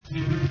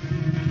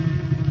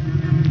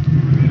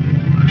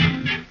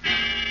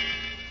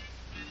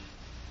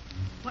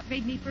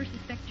first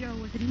suspect Joe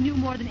was that he knew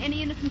more than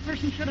any innocent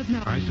person should have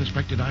known. I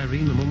suspected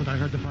Irene the moment I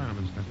heard the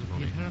fireman's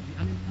testimony. The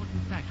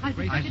unimportant fact. I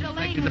suspected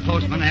Elaine. The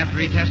postman after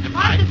he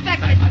testified. I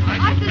suspected.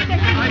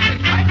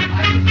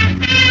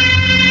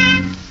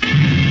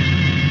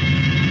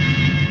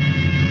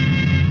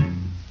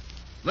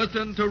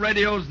 Listen to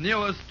radio's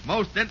newest,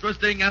 most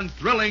interesting and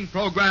thrilling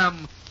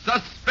program,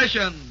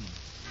 Suspicion.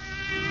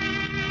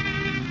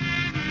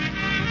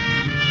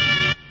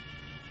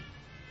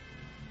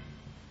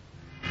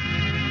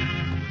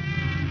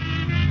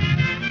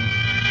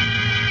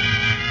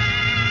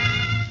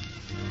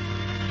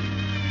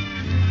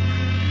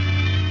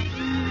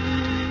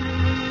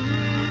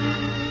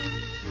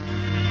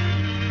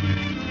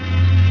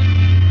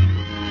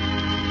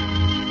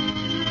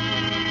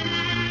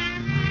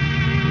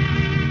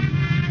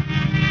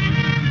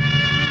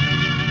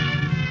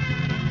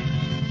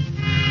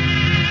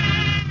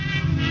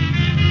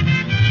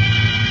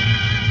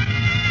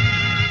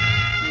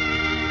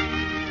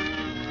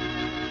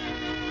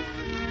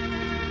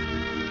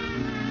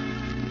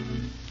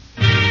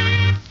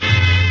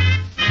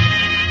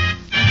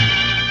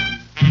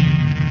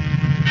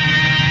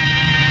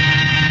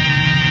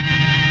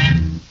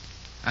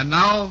 And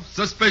now,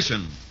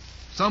 suspicion.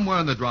 Somewhere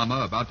in the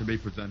drama about to be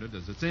presented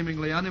is a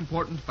seemingly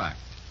unimportant fact,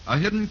 a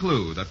hidden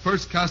clue that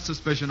first casts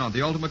suspicion on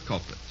the ultimate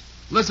culprit.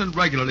 Listen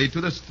regularly to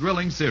this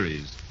thrilling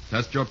series.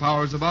 Test your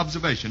powers of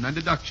observation and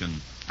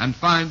deduction and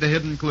find the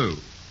hidden clue.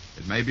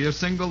 It may be a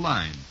single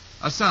line,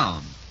 a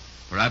sound,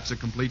 perhaps a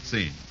complete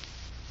scene.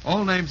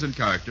 All names and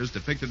characters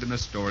depicted in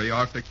this story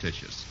are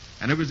fictitious.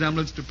 Any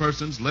resemblance to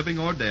persons living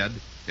or dead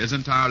is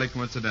entirely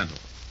coincidental.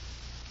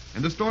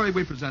 In the story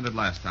we presented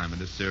last time in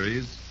this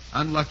series,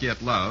 Unlucky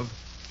at Love,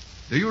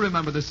 do you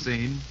remember this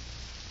scene?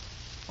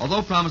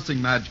 Although promising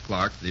Madge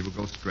Clark that he would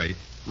go straight,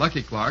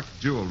 Lucky Clark,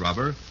 jewel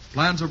robber,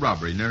 plans a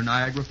robbery near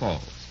Niagara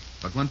Falls.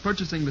 But when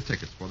purchasing the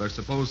tickets for their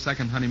supposed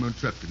second honeymoon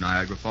trip to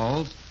Niagara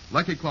Falls,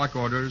 Lucky Clark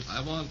orders...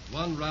 I want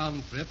one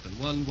round trip and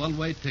one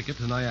one-way ticket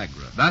to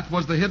Niagara. That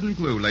was the hidden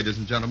clue, ladies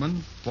and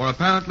gentlemen, for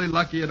apparently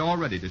Lucky had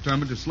already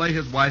determined to slay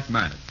his wife,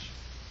 Madge.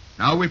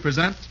 Now we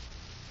present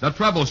the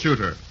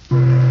Troubleshooter.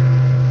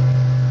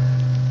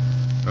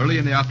 Early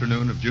in the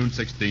afternoon of June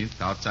 16th,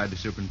 outside the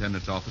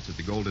superintendent's office at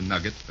the Golden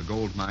Nugget, a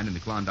gold mine in the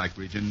Klondike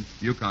region,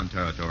 Yukon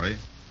Territory.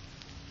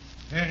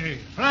 Hey,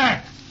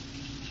 Flack!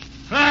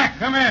 Flack,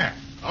 come here.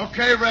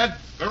 Okay, Red.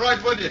 We're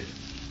right with you.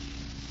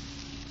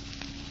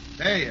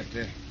 Hey, it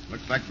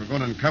looks like we're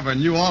going to uncover a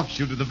new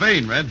offshoot of the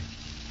vein, Red.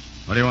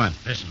 What do you want?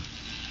 Listen,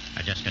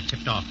 I just got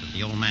tipped off that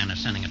the old man is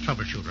sending a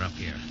troubleshooter up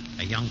here.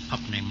 A young pup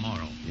named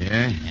Morrow.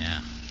 Yeah? Yeah.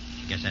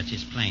 I guess that's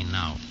his plane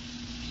now.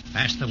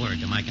 Pass the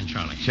word to Mike and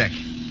Charlie. Check.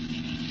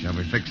 Shall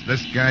we fix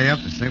this guy up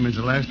the same as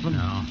the last one?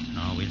 No,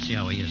 we'll see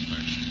how he is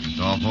first. It's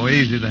awful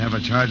easy to have a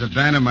charge of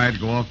dynamite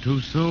go off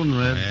too soon,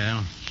 Red.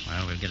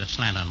 Well, we'll get a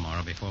slant on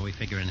Morrow before we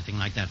figure anything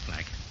like that,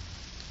 Flack.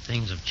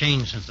 Things have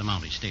changed since the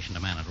Mounties stationed a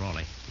man at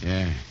Raleigh.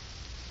 Yeah,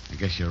 I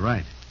guess you're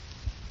right.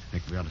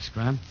 Think we ought to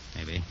scram?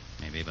 Maybe,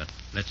 but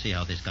let's see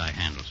how this guy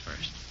handles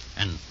first.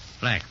 And,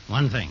 Flack,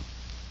 one thing.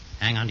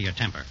 Hang on to your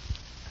temper.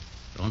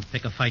 Don't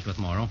pick a fight with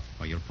Morrow,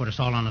 or you'll put us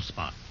all on the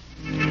spot.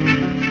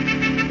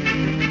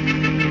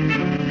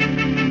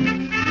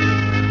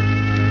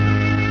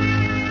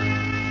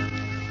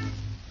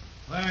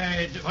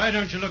 Why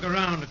don't you look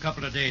around a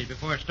couple of days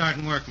before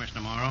starting work,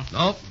 Mr. Morrow?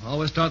 No,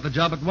 always start the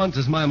job at once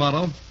is my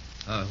motto.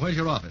 Where's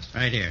your office?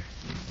 Right here.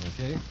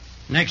 Okay.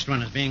 Next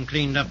one is being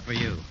cleaned up for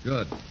you.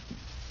 Good.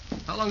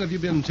 How long have you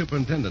been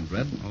superintendent,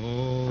 Red?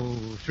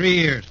 3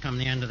 years come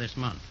the end of this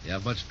month. You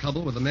have much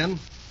trouble with the men?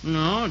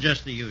 No,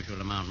 just the usual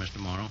amount, Mr.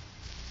 Morrow.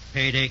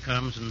 Payday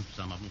comes and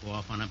some of them go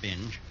off on a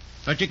binge.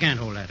 But you can't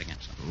hold that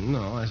against them.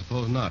 No, I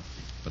suppose not.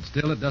 But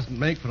still, it doesn't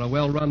make for a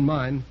well-run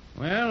mine.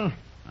 Well,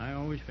 I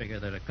always figure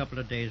that a couple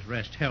of days'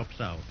 rest helps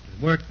out.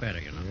 Work better,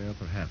 you know. Yeah,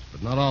 perhaps,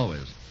 but not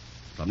always.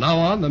 From now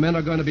on, the men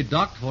are going to be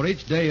docked for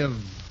each day of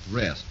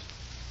rest.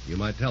 You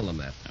might tell them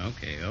that.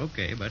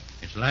 Okay, but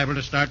it's liable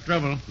to start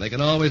trouble. They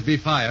can always be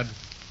fired.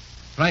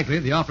 Frankly,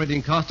 the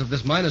operating cost of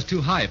this mine is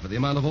too high for the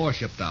amount of ore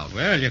shipped out.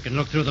 Well, you can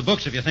look through the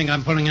books if you think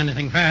I'm pulling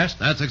anything fast.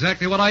 That's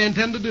exactly what I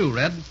intend to do,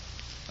 Red.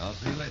 I'll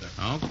see you later.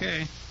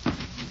 Okay.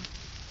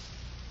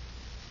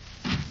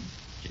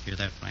 Did you hear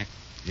that, Frank?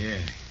 Yeah.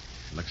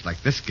 Looks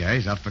like this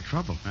guy's out for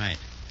trouble. Right.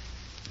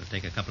 It'll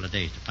take a couple of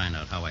days to find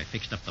out how I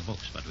fixed up the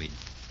books, but we'd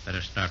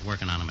better start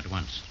working on them at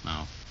once.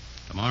 Now,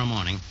 tomorrow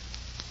morning,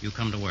 you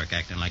come to work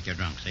acting like you're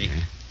drunk, see?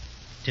 Yeah.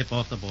 Tip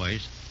off the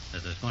boys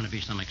that there's going to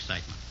be some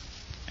excitement.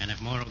 And if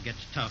Morrow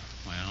gets tough,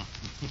 well...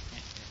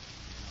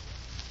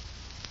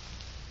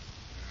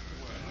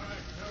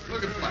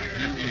 Look at Flack.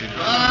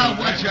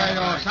 What's your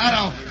use? I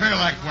don't feel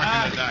like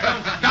working today.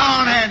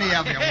 Don't any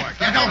of you work.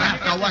 You don't have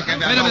to work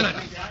today. Wait a minute.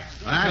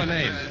 What's your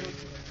name?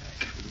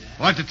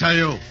 What to tell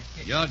you?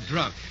 You're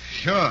drunk.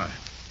 Sure.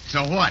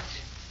 So what?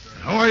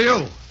 Who are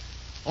you?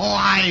 Oh,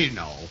 I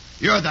know.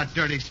 You're the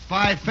dirty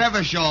spy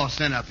Fevershaw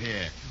sent up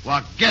here.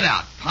 Well, get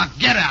out, punk.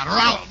 Get out, or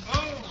I'll...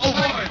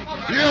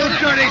 You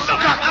dirty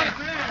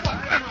stuff!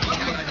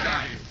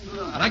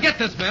 Now get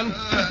this, men.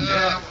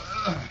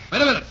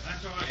 Wait a minute.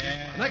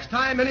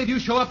 time any of you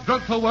show up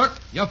drunk for work,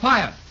 you're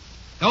fired.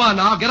 Go on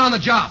now, get on the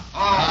job.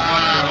 All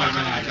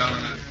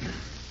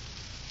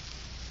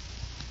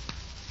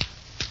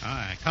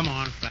right, come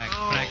on, Flack.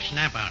 Flack,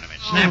 snap out of it.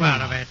 Snap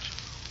out of it.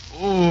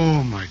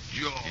 Oh, my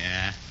jaw.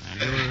 Yeah,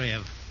 and you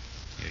live.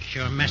 You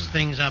sure messed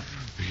things up.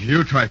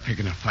 You try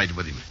picking a fight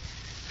with him.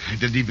 I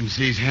didn't even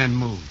see his hand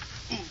move.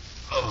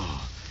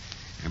 Oh,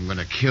 I'm going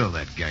to kill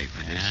that guy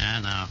for this.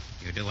 Now,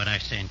 you do what I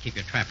say and keep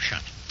your trap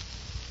shut.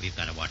 We've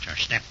got to watch our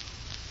step.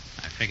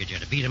 I figured you'd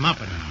have beat him up,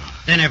 and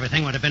then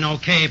everything would have been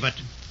okay, but...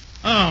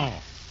 Oh,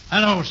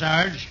 hello,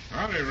 Sarge.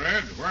 Howdy,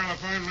 Red. Where'll I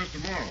find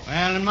Mr. Morrow?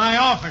 Well, in my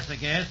office, I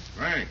guess.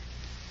 Thanks.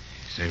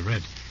 Say,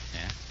 Red.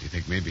 Yeah? Do you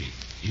think maybe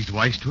he's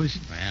wise to us?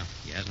 Well,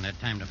 he hasn't had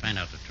time to find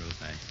out the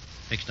truth. I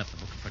fixed up the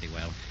books pretty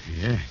well.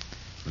 Yeah,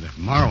 but if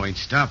Morrow ain't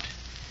stopped,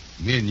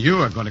 me and you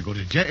are going to go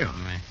to jail.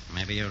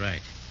 Maybe you're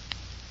right.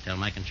 Tell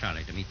Mike and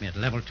Charlie to meet me at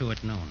level 2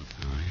 at noon.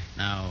 All right.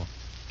 Now,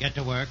 get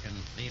to work and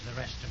leave the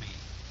rest to me.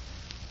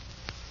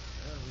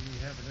 Well, we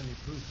haven't any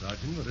proof,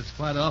 Sergeant, but it's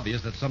quite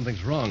obvious that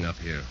something's wrong up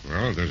here.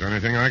 Well, if there's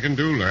anything I can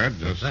do, lad,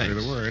 just say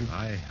the word.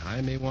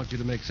 I may want you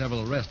to make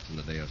several arrests in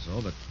a day or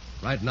so, but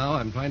right now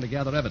I'm trying to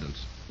gather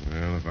evidence.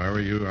 Well, if I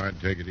were you, I'd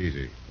take it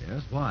easy.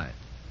 Yes, why?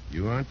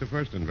 You aren't the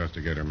first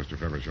investigator Mr.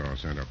 Fevershaw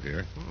sent up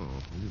here.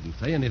 Oh, you didn't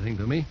say anything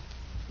to me.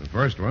 The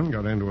first one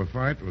got into a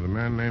fight with a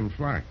man named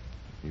Flack.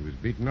 He was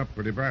beaten up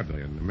pretty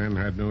badly, and the men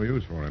had no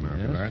use for him after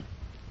Yes? that.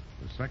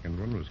 The second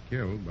one was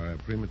killed by a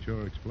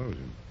premature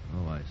explosion.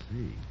 Oh, I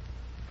see.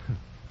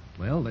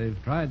 Well, they've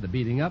tried the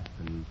beating up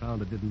and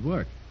found it didn't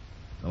work.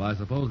 So I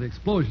suppose the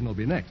explosion will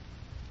be next.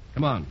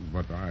 Come on.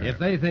 But If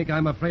they think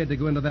I'm afraid to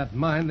go into that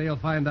mine, they'll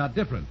find out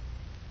different.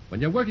 When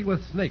you're working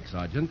with snakes,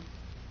 Sergeant,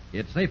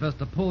 it's safest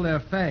to pull their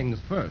fangs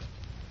first.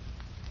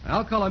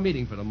 I'll call a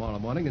meeting for tomorrow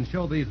morning and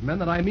show these men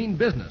that I mean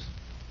business.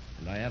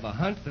 And I have a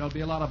hunch there'll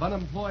be a lot of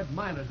unemployed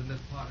miners in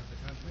this part of the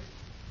country.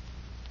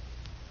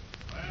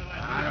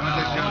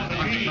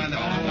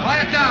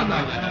 Quiet down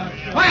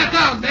now. Quiet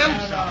down, men.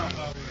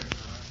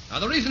 Now,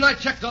 the reason I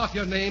checked off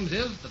your names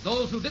is that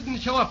those who didn't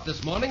show up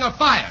this morning are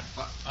fired.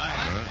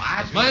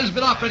 This mine's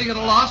been operating at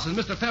a loss, and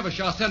Mr.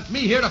 Fevershaw sent me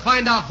here to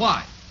find out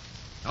why.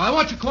 Now, I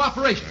want your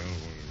cooperation.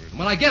 And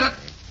when I get it,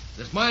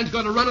 this mine's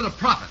going to run at a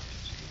profit.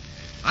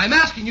 I'm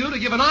asking you to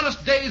give an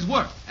honest day's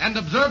work and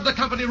observe the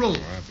company rules.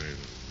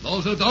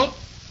 Those who don't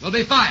will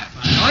be fired.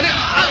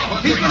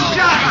 He's been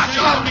shot!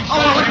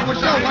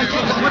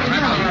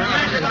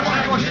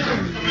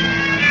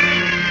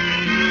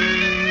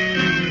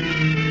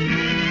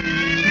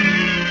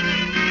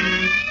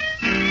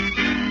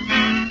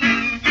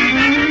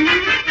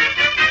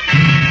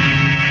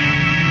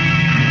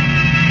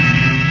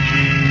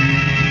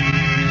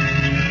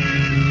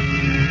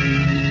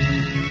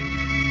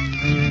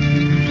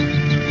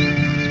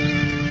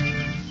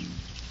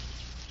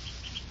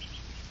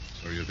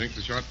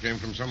 The shot came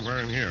from somewhere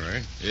in here,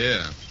 eh?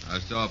 Yeah, I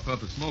saw a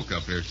puff of smoke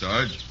up here,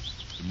 Sarge.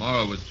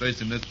 Tomorrow was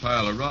facing this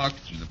pile of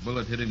rocks, and the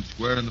bullet hit him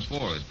square in the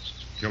forehead.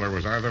 Killer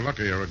was either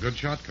lucky or a good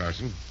shot,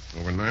 Carson.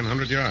 Over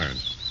 900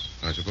 yards.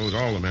 I suppose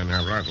all the men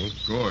have rifles.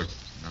 Of course,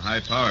 and the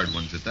high-powered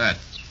ones at that.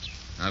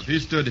 Now, if he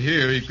stood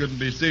here, he couldn't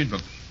be seen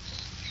from...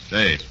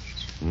 Say,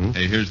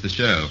 hey, here's the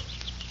shell.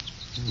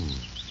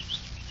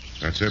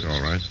 That's it,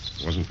 all right.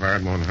 Wasn't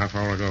fired more than a half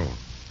hour ago.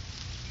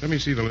 Let me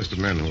see the list of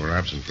men who were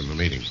absent from the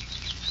meeting.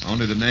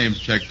 Only the names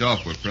checked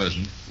off were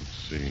present. Let's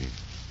see.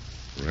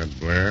 Red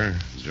Blair,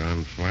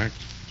 John Flack,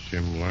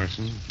 Jim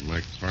Larson,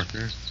 Mike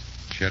Parker,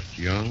 Chet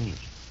Young.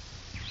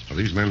 Are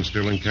these men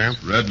still in camp?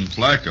 Red and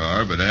Flack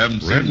are, but I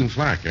haven't seen... Red and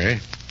Flack, eh?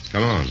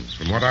 Come on.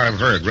 From what I've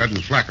heard, Red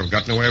and Flack have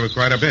gotten away with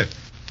quite a bit.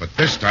 But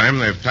this time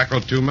they've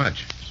tackled too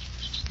much.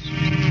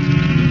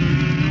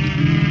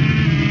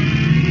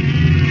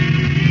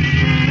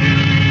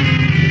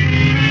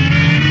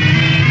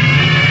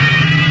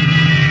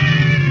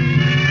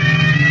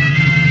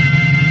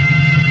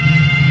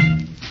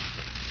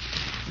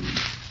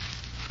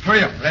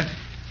 Hurry up, Red.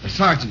 The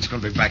sergeant's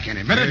going to be back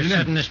any minute. You're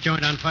setting this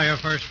joint on fire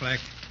first, Flack.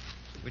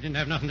 We didn't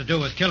have nothing to do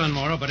with killing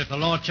Morrow, but if the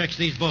law checks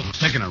these books...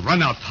 Taking a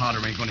run-out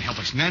powder ain't going to help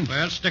us none.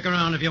 Well, stick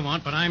around if you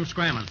want, but I'm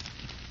scrambling.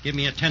 Give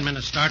me a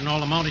 10-minute start, and all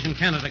the Mounties in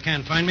Canada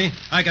can't find me.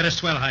 I got a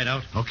swell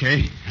hideout.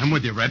 Okay, I'm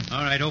with you, Red.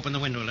 All right, open the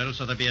window a little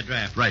so there'll be a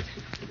draft. Right.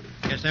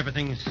 Guess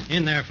everything's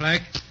in there,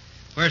 Flack.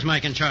 Where's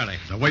Mike and Charlie?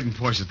 They're waiting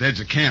for us at the edge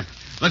of camp.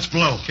 Let's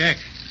blow. Check.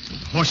 The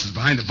horse is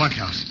behind the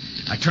bunkhouse.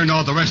 I turned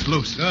all the rest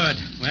loose. Good.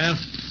 Well,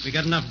 we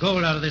got enough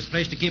gold out of this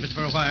place to keep us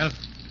for a while.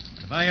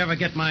 If I ever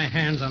get my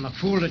hands on the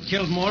fool that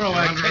killed Morrow, You're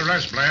under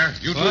arrest, Blair.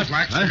 You too, What?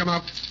 Flack. Pick them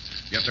up.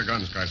 Get their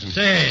guns, Carson.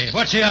 Say,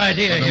 what's the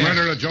idea For the here?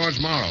 murder of George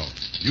Morrow.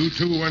 You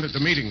two weren't at the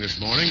meeting this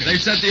morning. They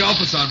set the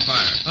office on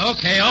fire.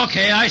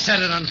 Okay, I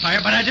set it on fire,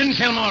 but I didn't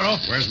kill Morrow.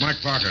 Where's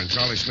Mike Parker and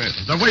Charlie Smith?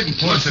 They're waiting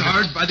for us.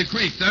 Sarge, by the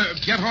creek.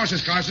 Get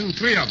horses, Carson.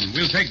 3 of them.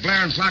 We'll take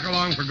Blair and Flack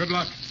along for good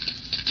luck.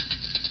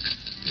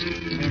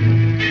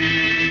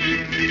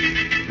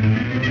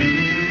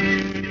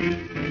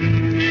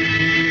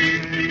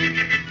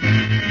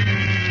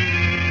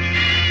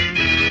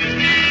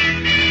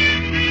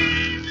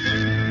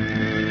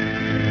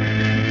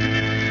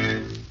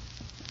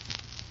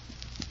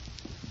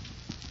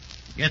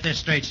 Get this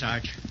straight,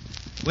 Sarge.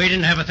 We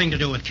didn't have a thing to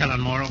do with killing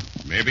Morrow.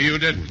 Maybe you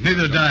didn't.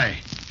 Neither did I.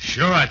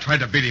 Sure, I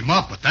tried to beat him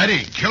up, but that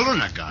ain't killing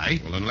a guy.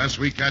 Well, unless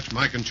we catch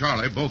Mike and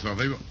Charlie, both of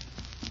you...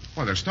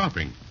 Well, they're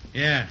stopping.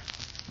 Yeah.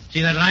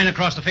 See that line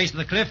across the face of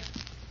the cliff?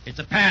 It's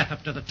a path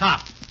up to the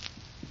top.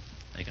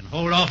 They can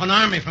hold off an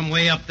army from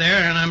way up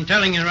there, and I'm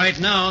telling you right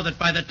now that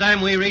by the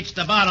time we reach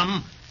the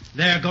bottom,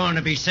 they're going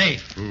to be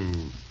safe.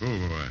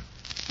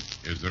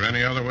 Is there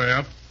any other way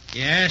up?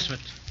 Yes, but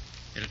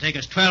it'll take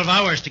us 12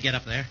 hours to get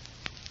up there.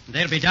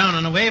 They'll be down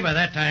and away by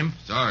that time.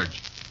 Sarge,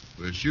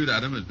 we'll shoot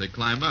at them as they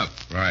climb up.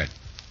 Right.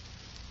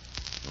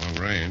 Long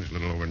range, a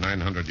little over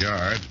 900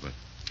 yards, but...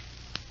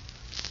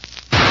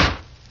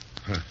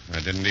 I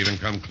didn't even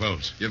come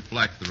close. Give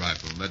Flack the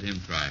rifle. Let him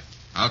try.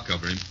 I'll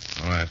cover him.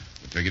 All right.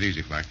 But take it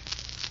easy, Flack.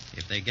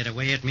 If they get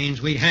away, it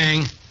means we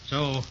hang.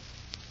 So,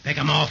 pick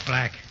 'em off,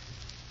 Flack.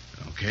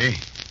 Okay.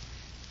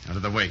 Out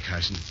of the way,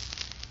 Carson.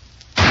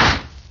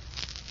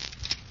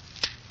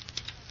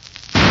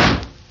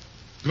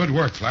 Good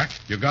work, Flack.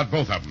 You got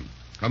both of them.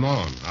 Come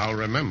on. I'll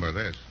remember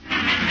this.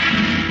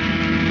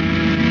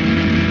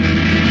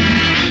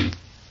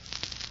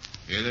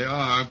 Here they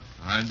are,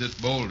 behind this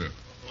boulder.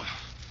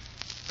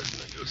 There's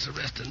no use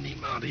arresting me,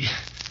 Mounty.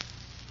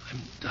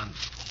 I'm done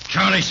for.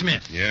 Charlie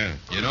Smith. Yeah.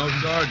 You know,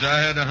 Sarge, I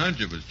had a hunch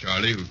it was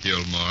Charlie who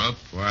killed Morrow.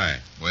 Why?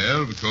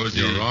 Well, because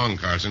You're wrong,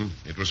 Carson.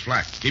 It was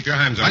Flack. Keep your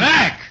hands on him.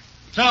 Flack!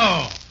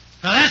 So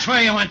that's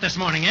where you went this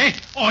morning, eh?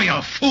 Oh,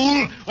 you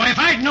fool! Why, if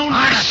I'd known...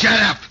 Shut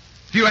up!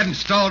 If you hadn't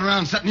stalled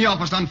around setting the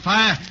office on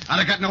fire, I'd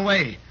have gotten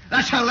away.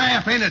 That's a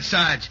laugh, ain't it,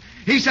 Sarge?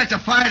 He sets a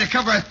fire to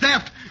cover a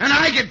theft, and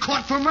I get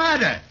caught for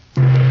murder.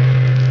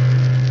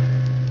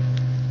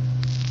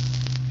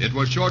 It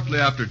was shortly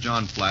after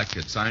John Flack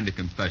had signed a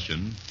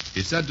confession,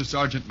 he said to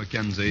Sergeant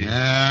Mackenzie...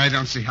 I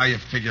don't see how you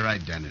figure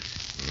I'd done it.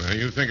 Well,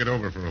 you think it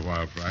over for a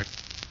while, Flack.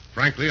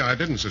 Frankly, I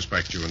didn't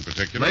suspect you in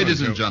particular. Ladies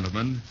and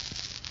gentlemen,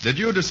 did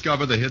you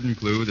discover the hidden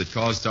clue that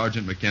caused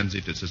Sergeant Mackenzie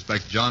to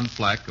suspect John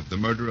Flack of the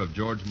murder of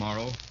George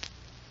Morrow?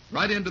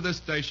 Write into this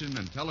station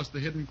and tell us the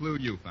hidden clue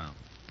you found.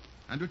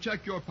 And to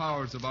check your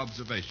powers of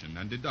observation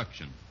and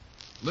deduction,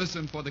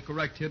 listen for the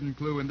correct hidden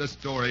clue in this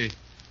story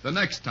the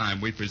next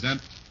time we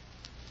present...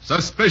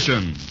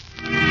 Suspicion.